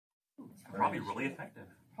Probably really effective.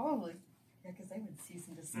 Probably. Yeah, because they would cease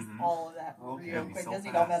and desist Mhm. all of that Okay. real Be quick. so Because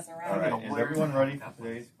you don't mess fast. around. All right. It'll Is blur everyone ready for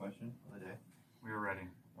definitely. today's question of the day? We were ready.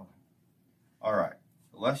 All right.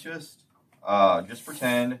 Let's just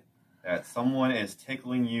pretend that someone is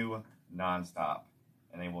tickling you nonstop,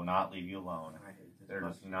 and they will not leave you alone. They're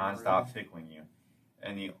just nonstop tickling you,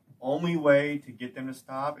 and the only way to get them to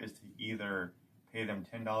stop is to either pay them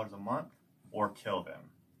 $10 a month or kill them.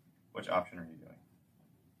 Which option are you doing?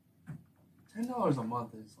 $10 a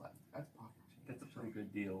month is like that's pocket change. That's a pretty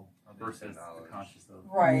good deal versus the conscious of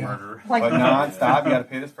Right. murder. Like But nonstop, you got to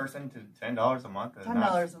pay this person to $10 a month to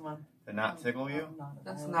 $10 a month. not tickle you. I'm not a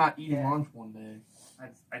That's violent- not eating yeah. lunch one day.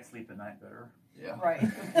 I'd sleep at night better. Yeah. Right.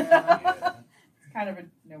 Yeah. It's kind of a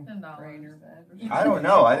 $10. no-brainer. I don't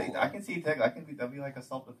know. I can see that'd be like a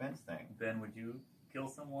self-defense thing. Ben, would you kill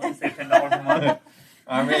someone to save $10 a month?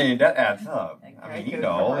 I mean, that adds up. That I mean, goes you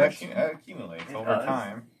know, that commercial. accumulates It over does.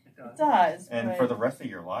 time. It does. And but for the rest of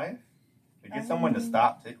your life, to get I someone to mean,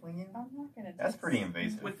 stop tickling you, I'm not gonna. that's take pretty some-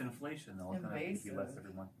 invasive. With inflation, though, it's going to be less Invasive.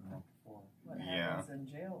 every month than the month before. What Yeah. happens in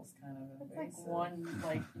jail is kind of It's like invasive. one,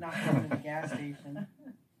 not going to the gas station.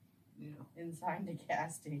 Yeah. Inside the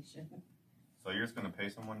gas station. So you're just going to pay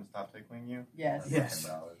someone to stop tickling you Yes. Yes.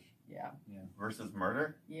 $10. Yeah. versus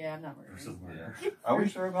murder? Yeah, I'm not worried. Versus murder. Are we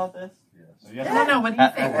sure about this? Yes. Have you- I don't know. What do you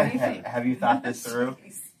think? What do you think? Have you thought this through?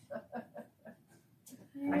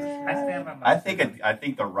 Yeah. I stand by my I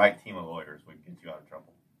think the right team of lawyers would get you out of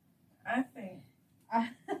trouble. I think. I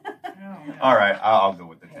don't know. All right, I'll go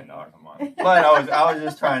with the $10 a month. But I was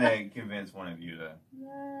just trying to convince one of you to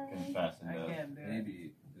confess I and can't do it.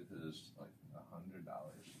 Maybe if it was like $100, then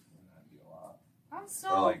that'd be a lot. I'm Or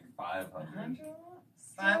so. like 500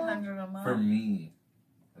 $500 a month. for me.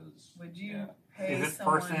 'Cause, Would you yeah. pay Is this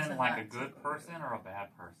someone person to like not a good tickle person or a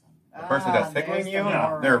bad person? the person that's there's tickling the you,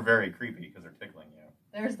 moral. they're very creepy because they're tickling you.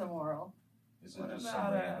 There's the moral. Is it What just about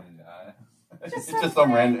some a- random guy? It's Just just some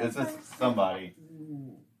some random. random It's just person. somebody.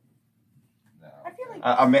 No. I feel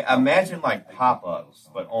like. Imagine like pop-ups,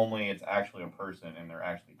 but only it's actually a person and they're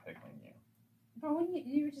actually tickling you. But when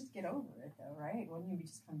you would just get over it though, right? Wouldn't you be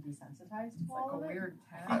just kind of desensitized to It's like all a of it? weird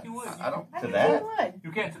I task. think you would. I don't I to think that. you would.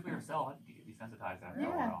 You can't tickle yourself. I think you get desensitized after a Yeah.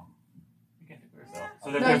 while. You can't tickle yourself. So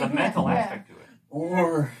No, there's you a mental can't, yeah. aspect to it.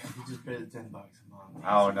 Or you just pay the $10 a month.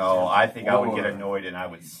 Oh no, I think I would get Or annoyed and I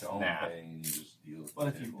would You don't snap. pay and you just deal with But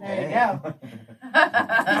it. if you There you pay, go. Because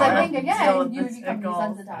I think Deal again, with you would the become tickles. I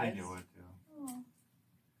desensitized. think you would too.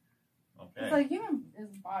 It's Okay. like human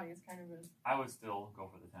his body is kind of a. I would still go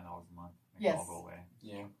for the $10 a month. Make Yes. it all go away.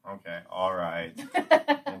 yeah. Okay. All right.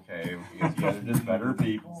 Okay. You guys are just better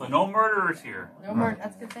people. So no murderers here. No more.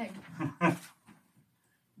 That's a good thing.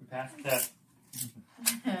 We passed the test.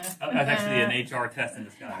 That's actually an HR test in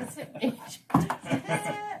disguise. That's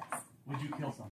it. Would you kill someone?